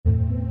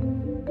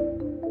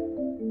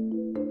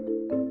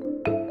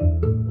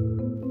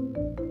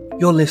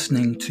You're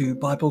listening to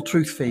Bible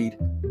Truth Feed,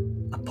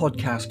 a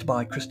podcast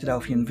by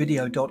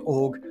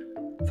Christadelphianvideo.org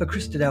for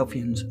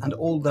Christadelphians and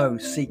all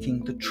those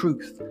seeking the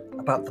truth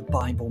about the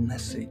Bible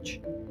message.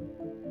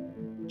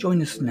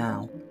 Join us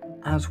now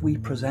as we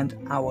present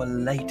our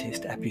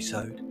latest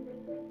episode.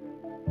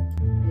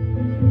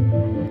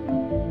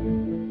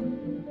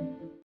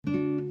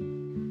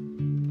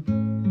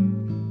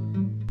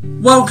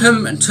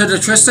 Welcome to the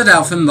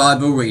Christadelphian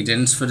Bible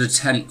readings for the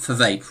 10th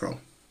of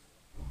April.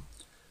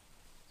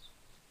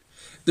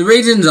 The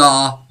readings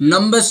are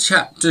Numbers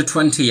chapter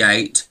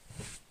 28,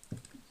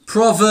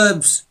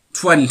 Proverbs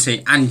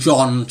 20 and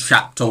John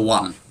chapter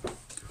 1.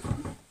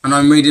 And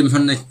I'm reading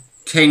from the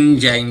King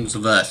James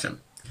Version.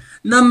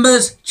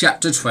 Numbers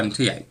chapter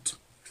 28.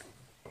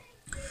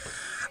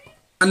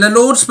 And the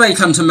Lord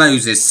spake unto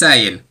Moses,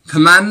 saying,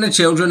 Command the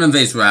children of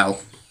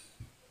Israel,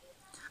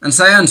 and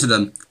say unto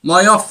them,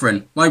 My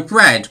offering, my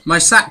bread, my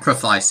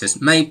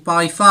sacrifices made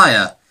by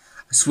fire,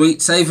 a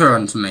sweet savour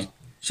unto me,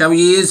 shall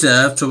ye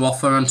observe to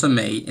offer unto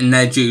me in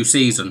their due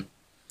season.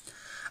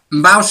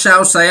 And thou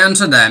shalt say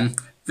unto them,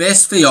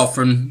 This the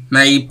offering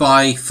made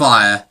by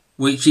fire,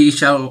 which ye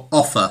shall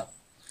offer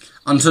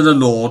unto the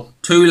Lord,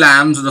 2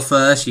 lambs of the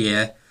first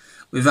year,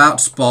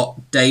 without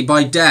spot, day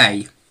by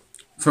day,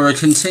 for a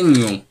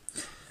continual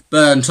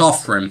burnt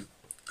offering.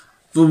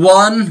 The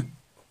one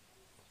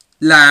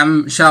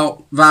lamb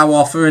shalt thou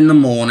offer in the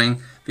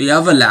morning, the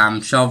other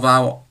lamb shalt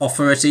thou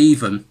offer at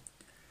even.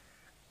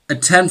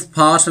 1/10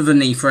 part of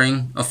an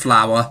ephah of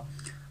flour,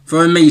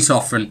 for a meat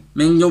offering,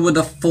 mingled with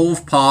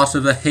 1/4 part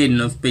of a hin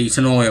of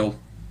beaten oil.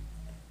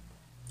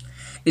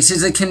 It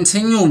is a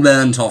continual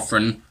burnt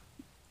offering,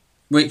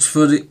 which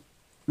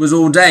was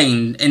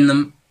ordained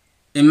in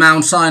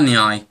Mount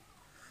Sinai,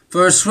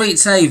 for a sweet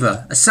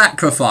savour, a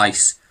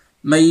sacrifice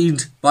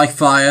made by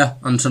fire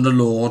unto the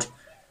Lord,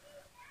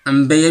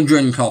 and be a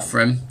drink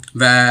offering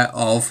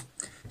thereof,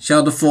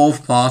 shall 1/4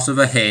 part of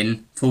a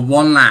hin for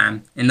 1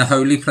 lamb in the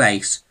holy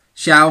place.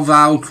 Shall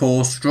thou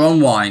cause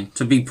strong wine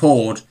to be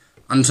poured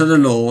unto the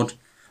Lord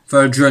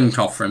for a drink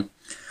offering,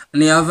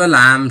 and the other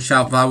lamb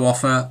shalt thou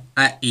offer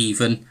at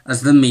even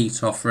as the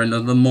meat offering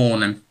of the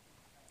morning.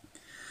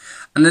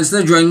 And as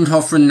the drink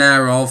offering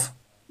thereof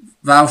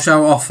thou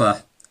shalt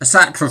offer a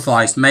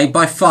sacrifice made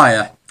by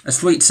fire, a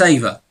sweet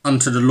savour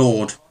unto the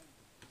Lord.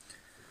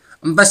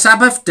 And the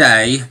Sabbath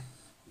day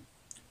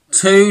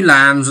 2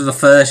 lambs of the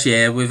first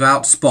year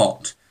without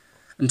spot,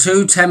 and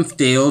 2/10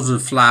 deals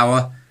of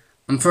flour,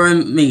 and for a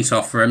meat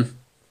offering,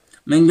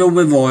 mingled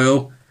with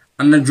oil,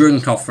 and the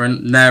drink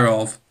offering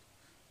thereof.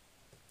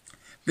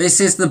 This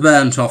is the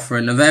burnt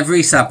offering of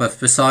every Sabbath,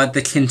 beside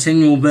the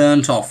continual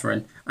burnt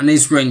offering and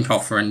his drink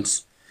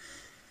offerings.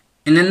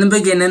 And in the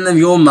beginning of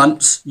your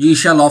months ye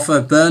shall offer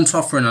a burnt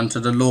offering unto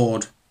the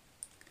Lord.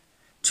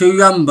 2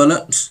 young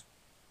bullocks,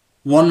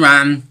 1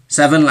 ram,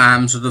 7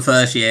 lambs of the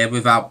first year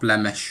without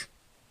blemish,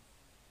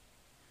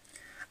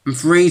 and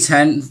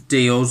 3/10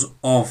 deals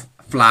of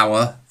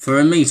flour for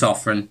a meat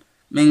offering,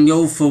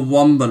 mingled for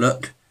 1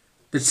 bullock,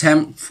 the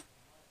 10th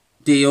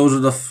deals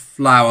of the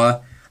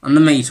flour and the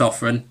meat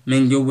offering,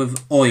 mingled with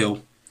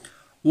oil.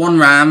 1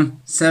 ram,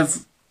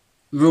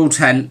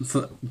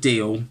 7/10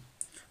 deal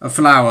of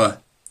flour,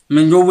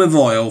 mingled with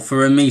oil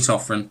for a meat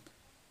offering,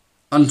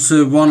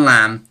 unto 1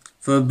 lamb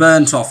for a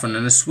burnt offering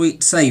and a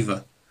sweet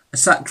savour, a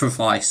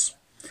sacrifice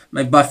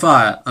made by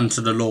fire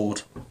unto the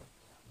Lord.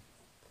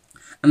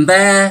 And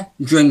their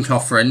drink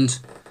offerings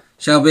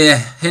shall be a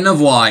hin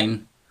of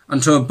wine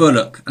unto a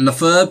bullock, and the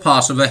 3rd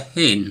part of a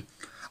hin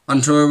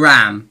unto a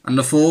ram, and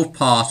the 4th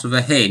part of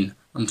a hin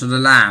unto the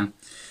lamb.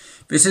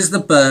 This is the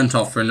burnt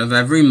offering of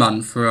every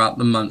month throughout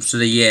the months of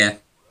the year.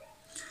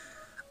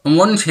 And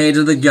 1 kid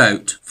of the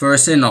goat for a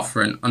sin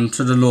offering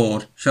unto the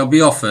Lord shall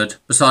be offered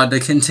beside the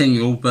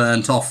continual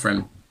burnt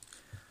offering,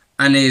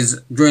 and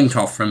his drink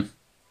offering.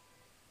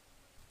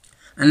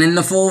 And in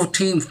the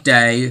 14th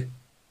day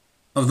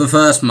of the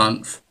 1st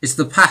month is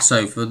the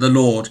Passover of the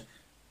Lord.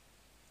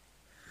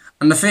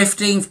 And the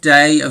 15th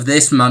day of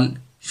this month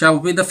shall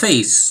be the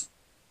feast.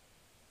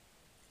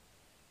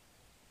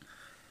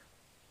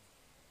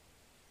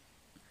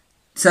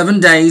 7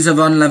 days of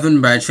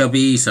unleavened bread shall be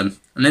eaten,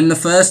 and in the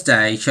 1st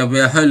day shall be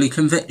a holy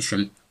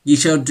conviction. Ye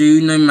shall do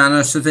no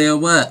manner of severe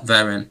work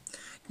therein.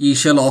 Ye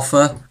shall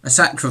offer a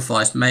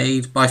sacrifice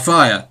made by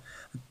fire,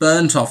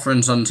 burnt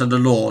offerings unto the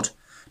Lord.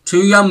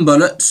 2 young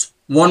bullocks,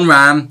 1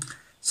 ram,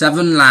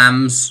 7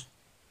 lambs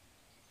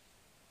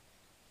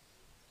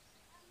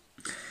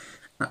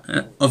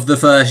of the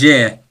first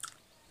year,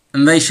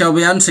 and they shall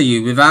be unto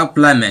you without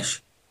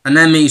blemish, and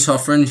their meat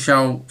offering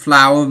shall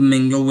flour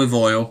mingle with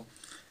oil.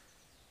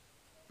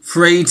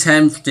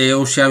 3/10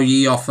 deals shall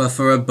ye offer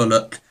for a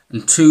bullock,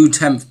 and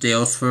 2/10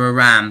 deals for a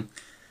ram,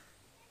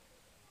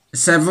 a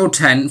several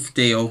 10th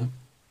deal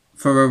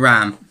for a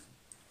ram,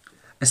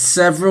 a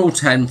several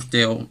 10th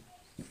deal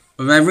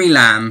of every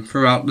lamb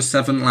throughout the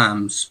 7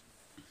 lambs,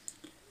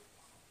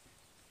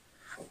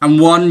 and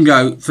 1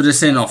 goat for the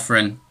sin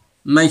offering.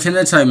 Make an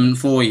atonement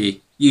for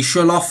ye. Ye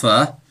shall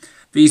offer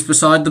these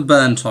beside the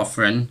burnt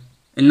offering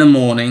in the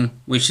morning,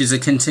 which is a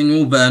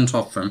continual burnt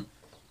offering.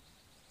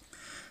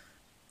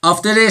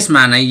 After this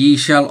manner ye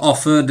shall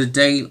offer the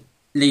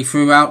daily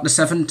throughout the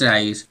 7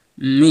 days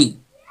meat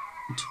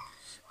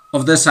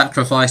of the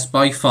sacrifice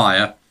by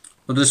fire,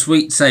 for the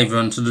sweet savour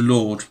unto the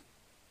Lord.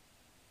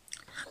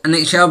 And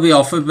it shall be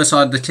offered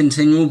beside the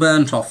continual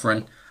burnt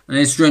offering and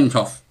his drink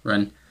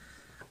offering.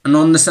 And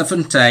on the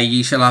 7th day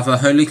ye shall have a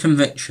holy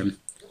conviction,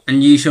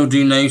 and ye shall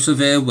do no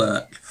severe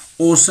work.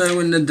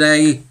 Also in the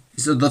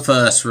days of the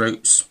first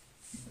fruits,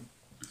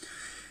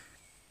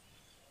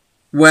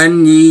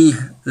 when ye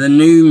the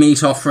new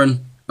meat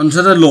offering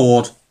unto the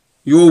Lord,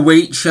 your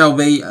wheat shall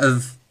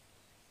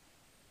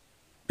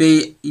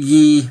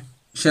ye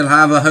shall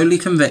have a holy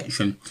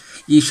conviction.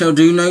 Ye shall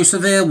do no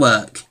severe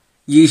work.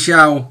 Ye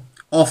shall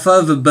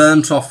offer the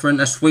burnt offering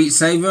a sweet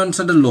savour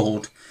unto the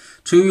Lord.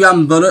 2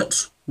 young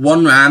bullocks,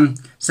 1 ram,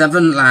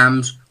 7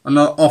 lambs, and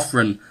an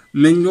offering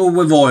mingled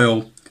with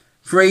oil.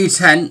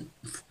 3/10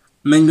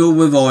 mingled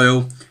with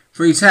oil.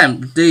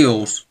 3/10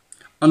 deals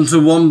unto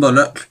 1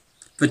 bullock,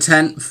 the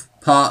 10th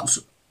part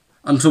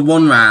unto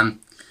 1 ram,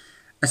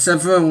 a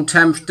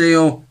 7/10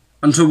 deal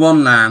unto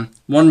 1 lamb,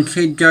 1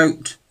 kid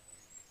goat,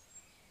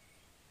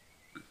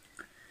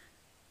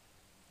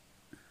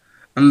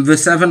 and the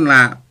 7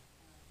 lamb,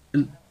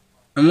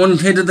 and 1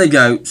 kid of the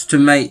goats to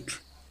make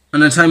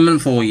an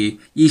atonement for you.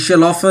 Ye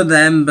shall offer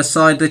them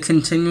beside the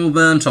continual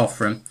burnt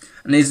offering,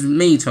 and his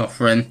meat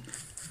offering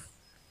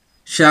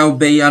shall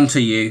be unto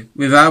you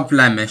without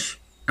blemish,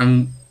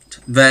 and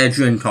their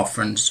drink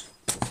offerings.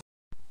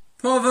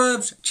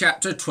 Proverbs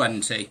chapter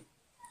 20.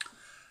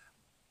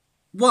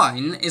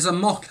 Wine is a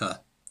mocker,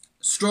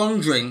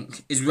 strong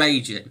drink is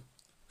raging.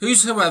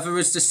 Whosoever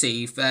is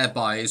deceived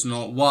thereby is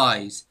not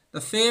wise.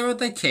 The fear of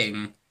the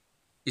king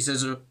is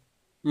as a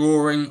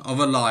roaring of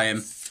a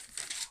lion.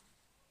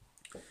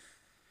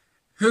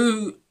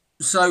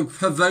 Whoso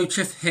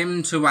provoketh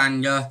him to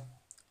anger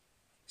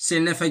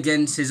sinneth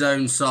against his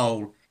own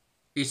soul.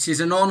 It is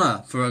an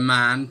honour for a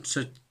man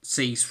to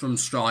cease from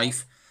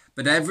strife,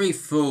 but every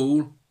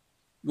fool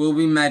will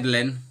be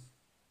meddling.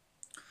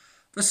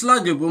 The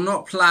sluggard will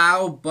not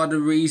plough by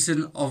the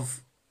reason of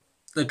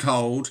the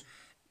cold.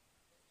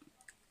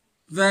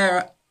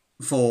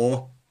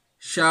 Therefore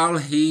shall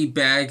he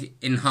beg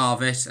in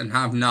harvest and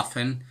have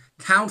nothing.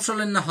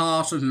 Counsel in the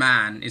heart of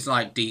man is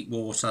like deep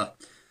water,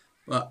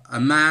 but a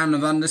man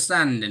of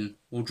understanding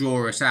will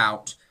draw it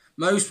out.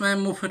 Most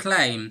men will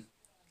proclaim,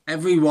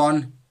 every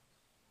one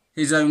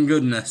his own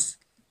goodness,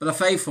 but a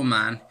faithful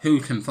man who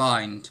can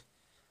find?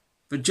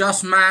 The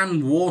just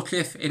man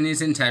walketh in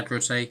his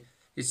integrity,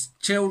 his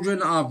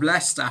children are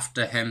blessed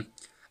after him.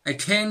 A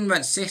king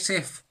that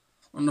sitteth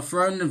on the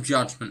throne of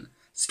judgment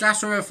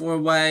scattereth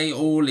away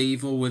all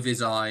evil with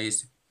his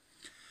eyes.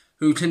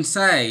 Who can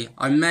say,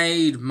 I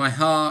made my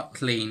heart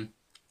clean,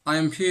 I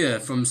am pure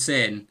from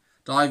sin,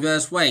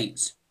 diverse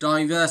weights,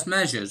 diverse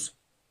measures?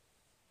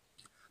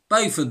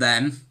 Both of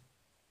them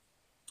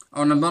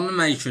are an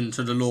abomination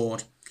to the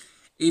Lord.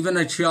 Even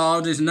a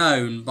child is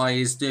known by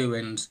his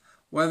doings,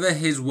 whether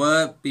his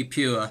word be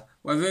pure,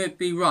 whether it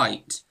be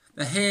right.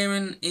 The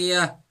hearing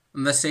ear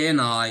and the seeing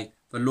eye,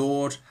 the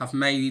Lord hath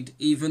made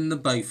even the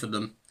both of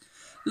them.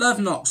 Love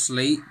not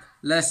sleep,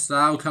 lest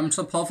thou come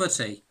to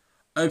poverty.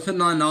 Open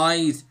thine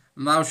eyes,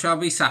 and thou shalt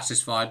be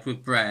satisfied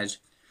with bread.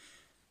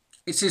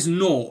 It is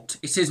naught,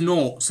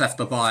 saith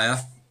the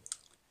buyer.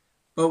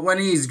 But when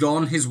he is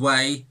gone his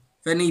way,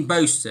 then he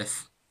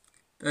boasteth.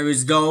 There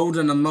is gold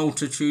and a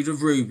multitude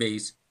of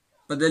rubies,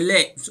 but the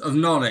lips of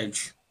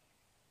knowledge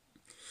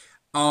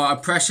are a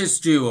precious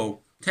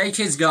jewel. Take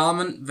his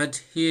garment,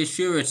 that he is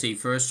surety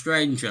for a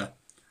stranger,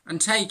 and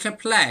take a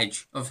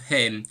pledge of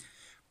him.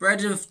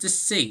 Bread of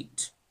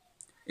deceit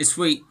is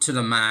sweet to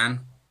the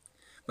man,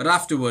 but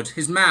afterward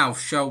his mouth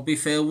shall be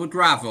filled with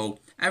gravel.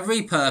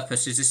 Every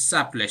purpose is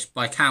established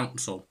by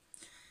counsel,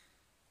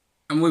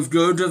 and with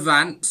good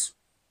advance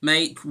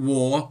make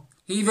war.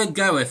 He that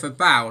goeth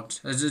about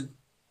as a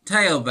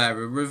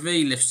talebearer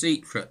revealeth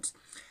secrets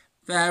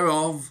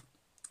thereof.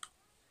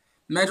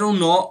 Meddle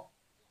not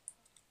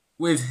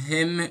with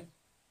him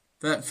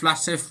that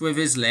flattereth with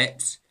his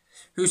lips.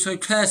 Whoso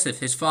curseth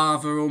his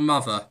father or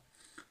mother,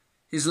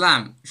 his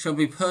lamp shall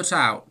be put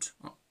out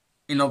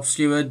in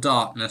obscure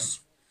darkness.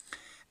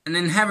 An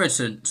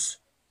inheritance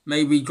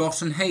may be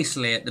gotten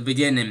hastily at the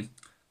beginning,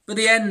 but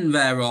the end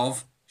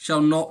thereof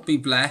shall not be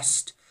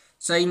blessed.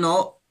 Say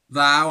not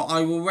thou,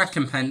 I will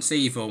recompense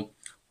evil,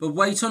 but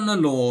wait on the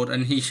Lord,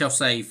 and he shall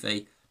save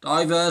thee.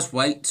 Divers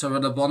weights are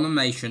an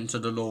abomination to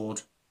the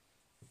Lord,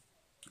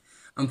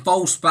 and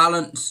false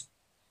balance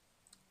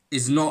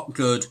is not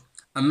good.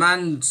 A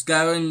man's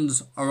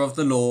goings are of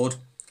the Lord.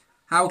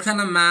 How can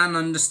a man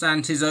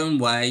understand his own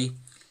way?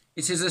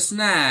 It is a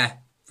snare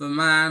for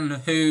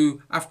man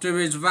who, after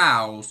his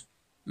vows,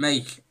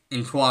 make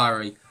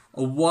inquiry.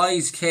 A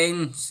wise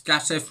king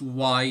scattereth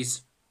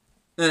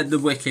the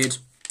wicked,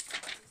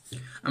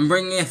 and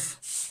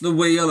bringeth the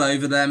wheel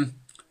over them.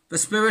 The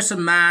spirit of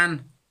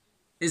man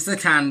is the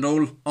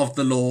candle of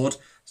the Lord,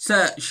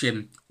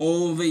 searching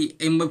all the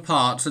inward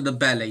parts of the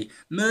belly.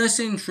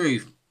 Mercy and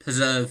truth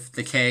preserve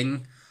the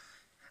king,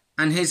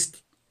 and his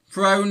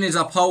throne is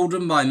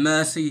upholden by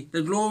mercy.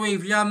 The glory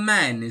of young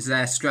men is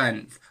their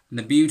strength, and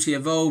the beauty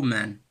of old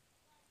men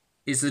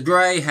is the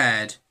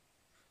grey-haired.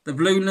 The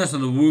blueness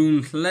of the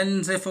wound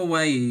cleanseth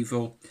away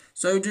evil,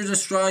 so do the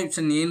stripes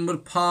in the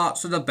inward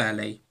parts of the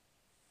belly.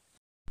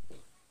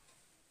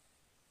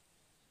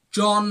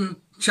 John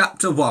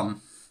chapter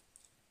 1.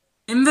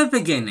 In the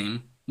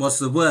beginning was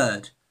the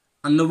Word,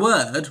 and the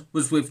Word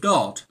was with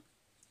God,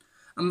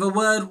 and the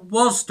Word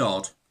was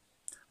God.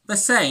 The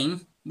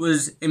same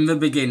was in the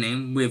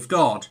beginning with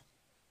God.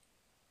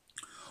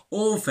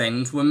 All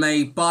things were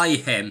made by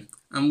him,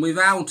 and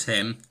without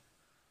him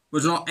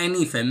was not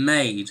anything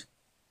made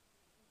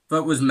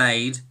that was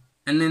made,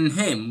 and in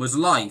him was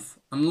life,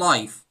 and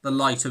life the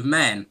light of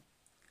men.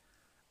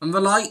 And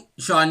the light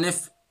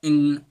shineth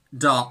in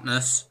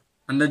darkness,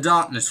 and the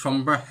darkness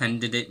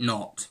comprehended it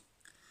not.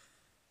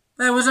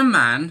 There was a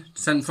man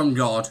sent from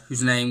God,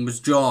 whose name was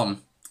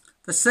John.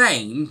 The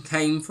same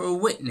came for a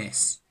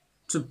witness,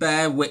 to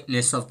bear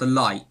witness of the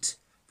light,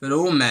 that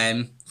all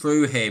men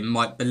through him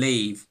might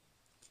believe.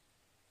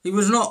 He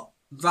was not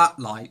that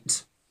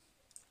light,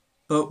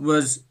 but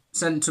was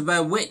sent to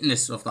bear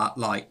witness of that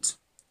light.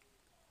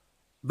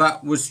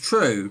 That was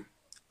true,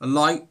 a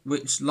light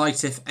which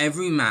lighteth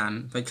every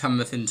man that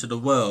cometh into the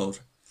world.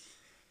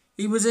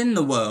 He was in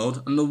the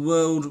world, and the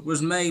world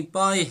was made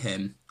by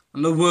him,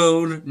 and the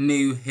world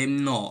knew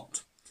him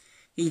not.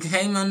 He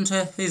came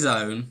unto his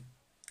own,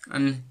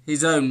 and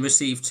his own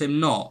received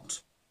him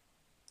not.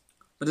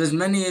 But as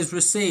many as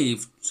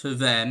received, to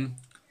them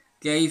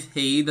gave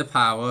he the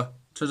power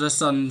to the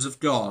sons of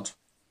God,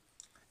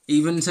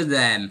 even to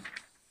them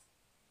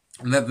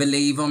that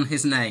believe on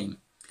his name,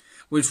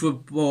 which were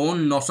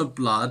born not of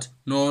blood,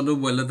 nor the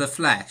will of the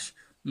flesh,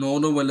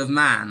 nor the will of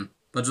man,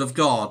 but of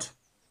God.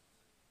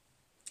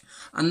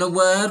 And the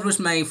Word was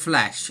made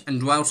flesh,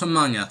 and dwelt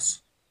among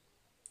us.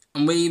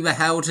 And we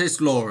beheld his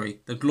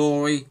glory, the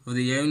glory of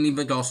the only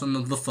begotten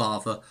of the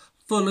Father,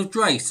 full of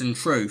grace and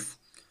truth.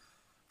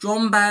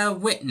 John bare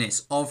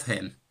witness of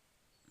him,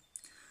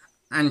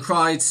 and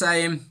cried,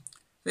 saying,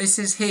 This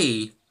is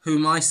he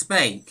whom I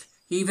spake.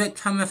 He that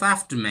cometh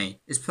after me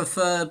is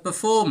preferred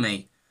before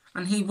me,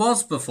 and he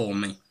was before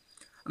me.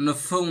 And the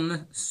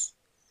fullness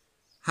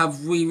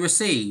have we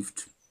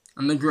received,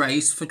 and the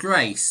grace for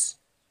grace.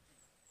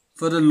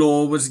 For the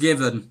law was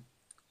given,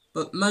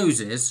 but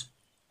Moses,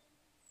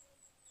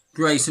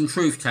 grace and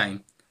truth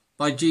came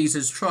by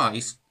Jesus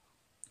Christ.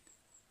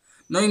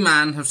 No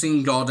man hath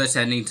seen God at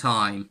any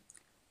time.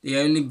 The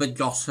only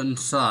begotten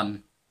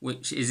Son,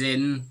 which is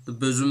in the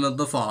bosom of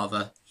the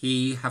Father,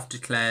 he hath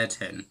declared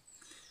him.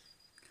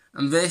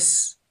 And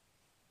this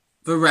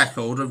the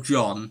record of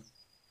John,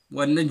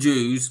 when the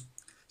Jews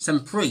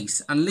sent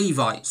priests and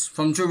Levites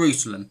from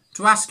Jerusalem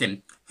to ask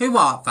him, Who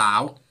art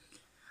thou?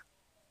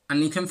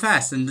 And he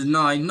confessed and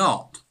denied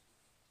not,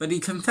 but he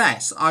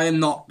confessed, I am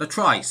not the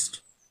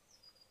Christ.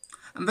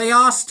 And they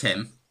asked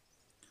him,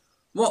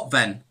 What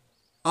then?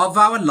 Art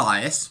thou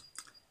Elias?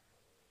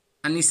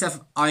 And he said,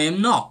 I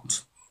am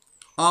not.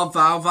 Art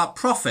thou that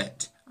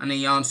prophet? And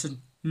he answered,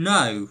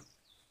 No.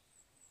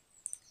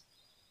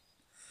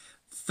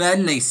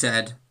 Then they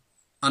said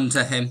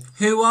unto him,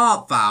 Who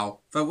art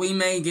thou, that we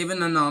may give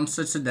an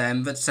answer to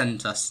them that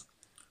sent us?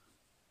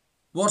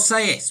 What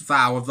sayest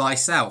thou of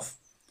thyself?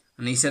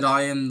 And he said,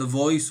 I am the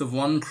voice of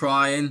one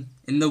crying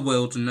in the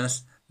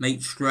wilderness,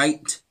 Make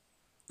straight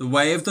the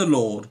way of the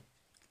Lord,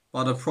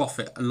 by the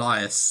prophet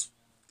Elias.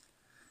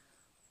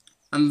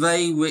 And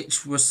they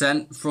which were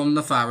sent from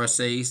the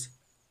Pharisees,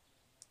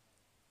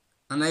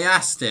 and they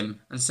asked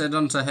him, and said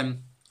unto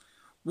him,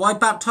 Why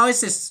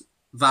baptizest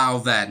thou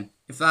then,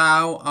 if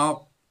thou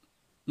art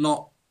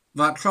not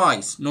that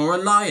Christ, nor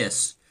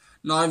Elias,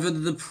 neither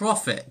the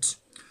prophet?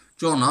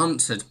 John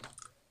answered,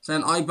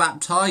 saying, I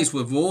baptize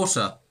with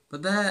water,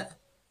 but there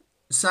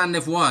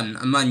standeth one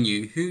among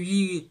you, who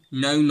ye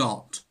know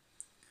not.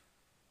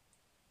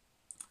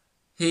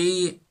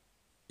 He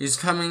is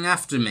coming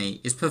after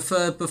me, is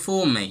preferred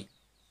before me,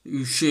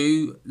 whose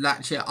shoe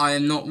latchet I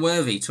am not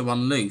worthy to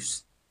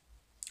unloose.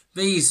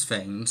 These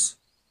things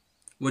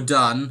were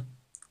done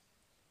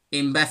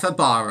in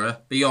Bethabara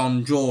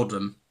beyond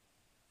Jordan,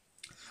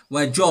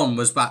 where John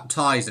was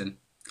baptizing.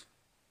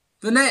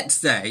 The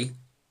next day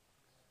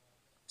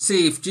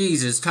seeth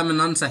Jesus coming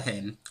unto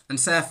him, and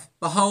saith,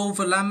 Behold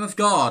the Lamb of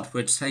God,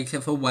 which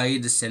taketh away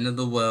the sin of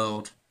the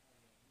world.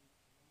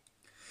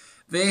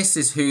 This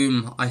is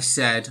whom I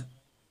said,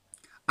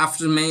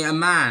 After me a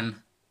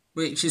man,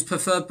 which is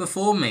preferred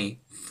before me,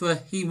 for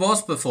he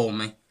was before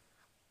me,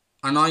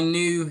 and I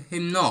knew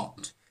him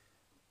not.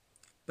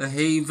 But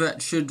he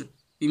that should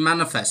be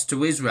manifest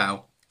to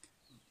Israel,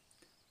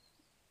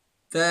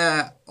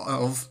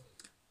 thereof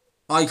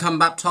I come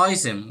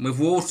baptizing with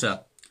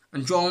water.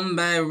 And John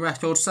bare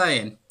record,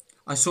 saying,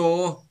 I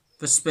saw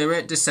the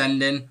Spirit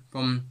descending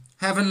from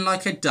heaven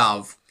like a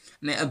dove,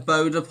 and it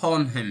abode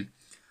upon him,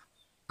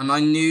 and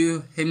I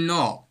knew him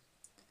not.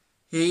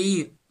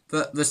 He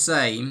that the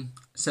same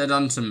said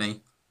unto me,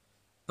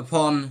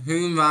 Upon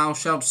whom thou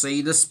shalt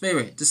see the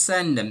Spirit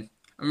descending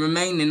and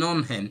remaining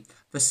on him,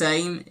 the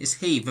same is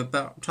he that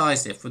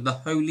baptizeth with the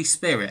Holy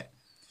Spirit.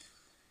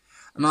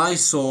 And I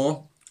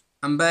saw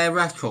and bear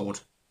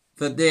record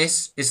that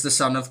this is the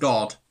Son of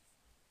God.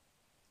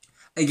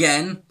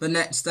 Again, the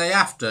next day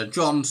after,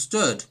 John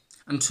stood,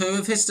 and 2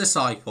 of his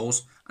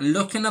disciples, and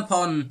looking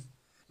upon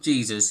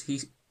Jesus,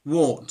 he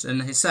walked,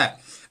 and he said,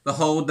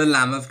 Behold the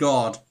Lamb of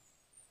God.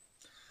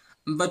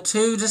 And the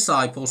 2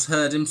 disciples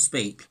heard him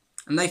speak,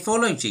 and they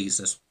followed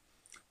Jesus.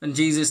 And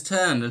Jesus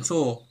turned and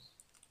saw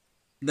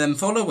them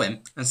follow him,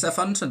 and saith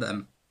unto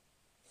them,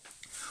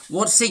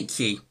 What seek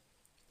ye?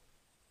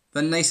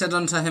 Then they said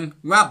unto him,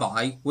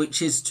 Rabbi,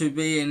 which is to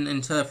be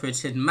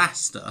interpreted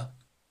Master,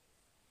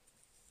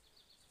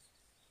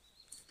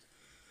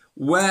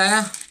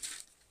 where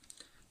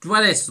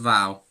dwellest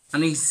thou?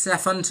 And he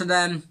saith unto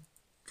them,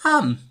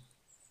 Come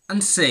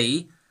and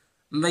see.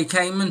 And they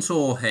came and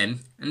saw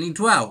him, and he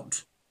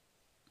dwelt.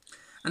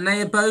 And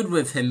they abode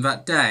with him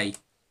that day.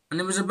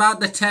 And it was about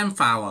the 10th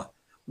hour.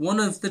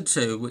 One of the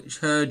 2 which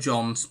heard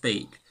John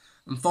speak,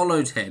 and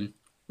followed him,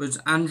 was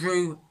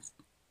Andrew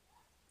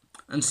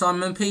and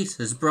Simon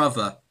Peter's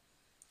brother.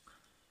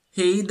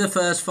 He the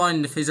first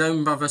findeth his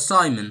own brother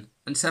Simon,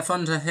 and saith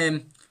unto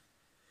him,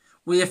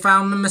 We have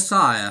found the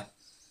Messiah,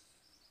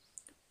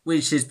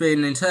 which is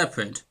being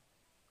interpreted,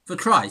 the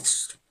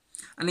Christ.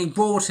 And he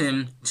brought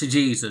him to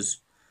Jesus.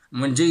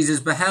 And when Jesus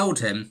beheld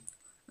him,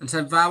 and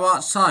said, Thou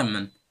art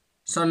Simon,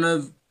 son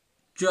of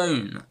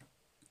Jonah,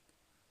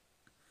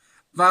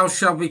 thou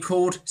shalt be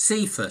called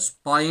Cephas,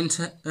 by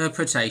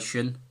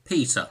interpretation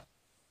Peter.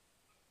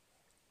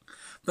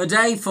 The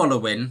day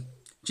following,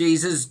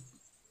 Jesus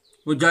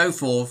would go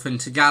forth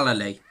into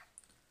Galilee,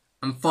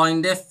 and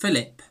findeth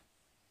Philip,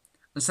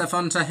 and saith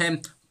unto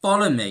him,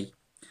 Follow me.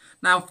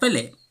 Now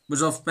Philip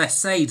was of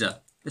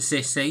Bethsaida, the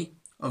city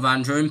of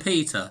Andrew and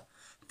Peter.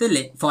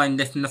 Philip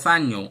findeth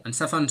Nathanael, and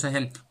saith unto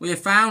him, We have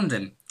found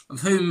him,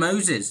 of whom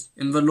Moses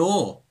in the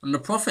law and the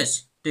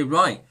prophets did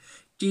write,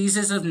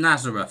 Jesus of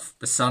Nazareth,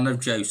 the son of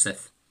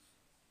Joseph.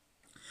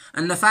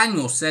 And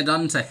Nathanael said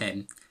unto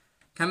him,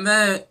 Can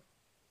there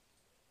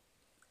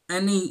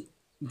any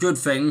good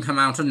thing come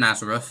out of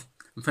Nazareth?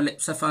 And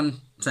Philip saith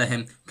unto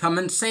him, Come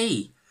and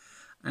see.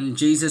 And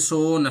Jesus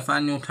saw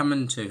Nathanael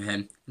coming to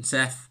him, and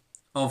saith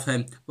of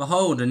him,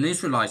 Behold, an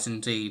Israelite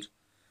indeed,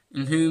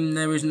 in whom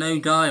there is no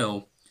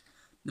guile.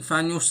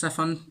 Nathanael saith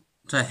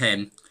unto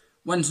him,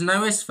 Whence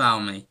knowest thou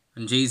me?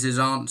 And Jesus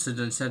answered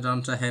and said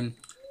unto him,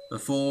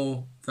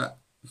 Before that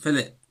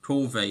Philip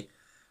called thee,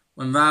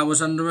 when thou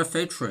was under a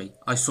fig tree,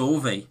 I saw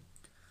thee.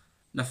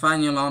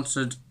 Nathanael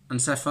answered and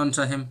saith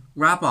unto him,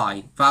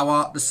 Rabbi, thou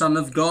art the Son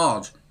of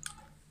God,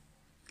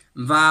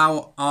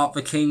 thou art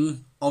the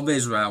King of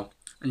Israel.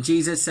 And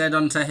Jesus said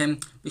unto him,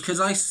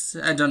 Because I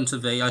said unto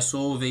thee, I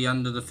saw thee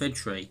under the fig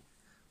tree,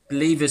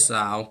 believest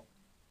thou?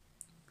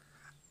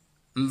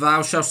 And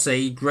thou shalt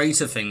see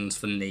greater things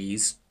than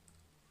these.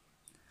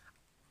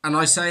 And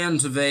I say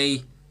unto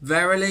thee,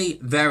 Verily,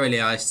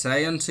 verily, I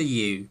say unto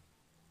you,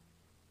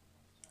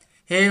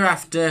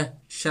 hereafter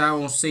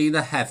shall see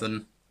the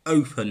heaven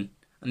open,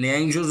 and the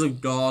angels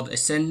of God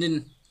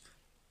ascending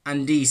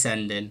and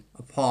descending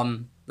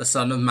upon the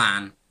Son of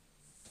Man.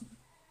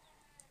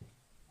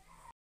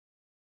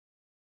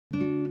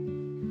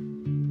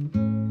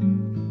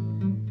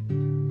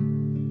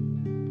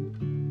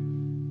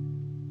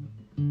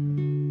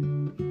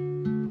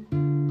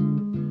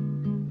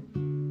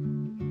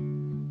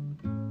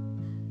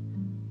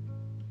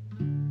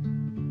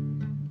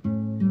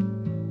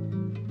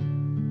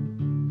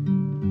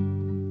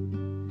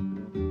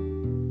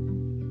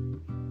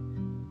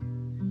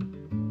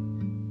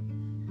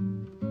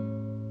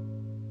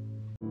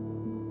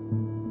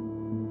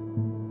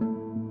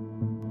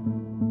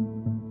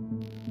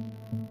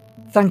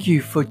 Thank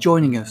you for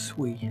joining us.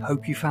 We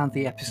hope you found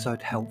the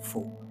episode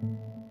helpful.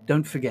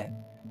 Don't forget,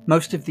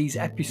 most of these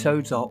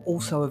episodes are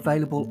also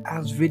available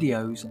as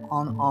videos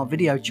on our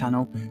video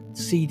channel,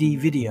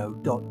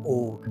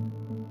 cdvideo.org.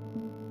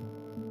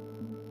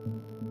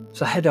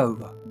 So head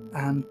over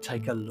and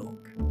take a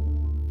look.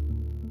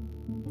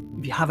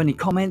 If you have any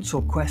comments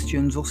or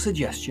questions or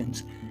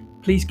suggestions,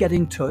 please get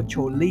in touch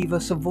or leave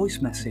us a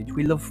voice message.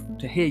 We love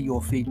to hear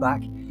your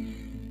feedback.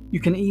 You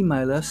can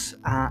email us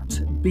at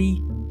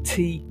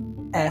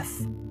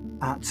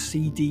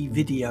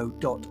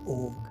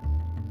btf@cdvideo.org.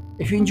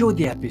 If you enjoyed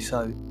the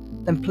episode,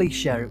 then please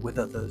share it with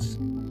others.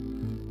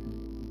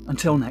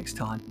 Until next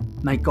time,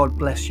 may God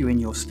bless you in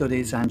your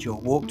studies and your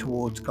walk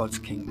towards God's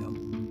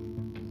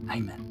kingdom.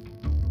 Amen.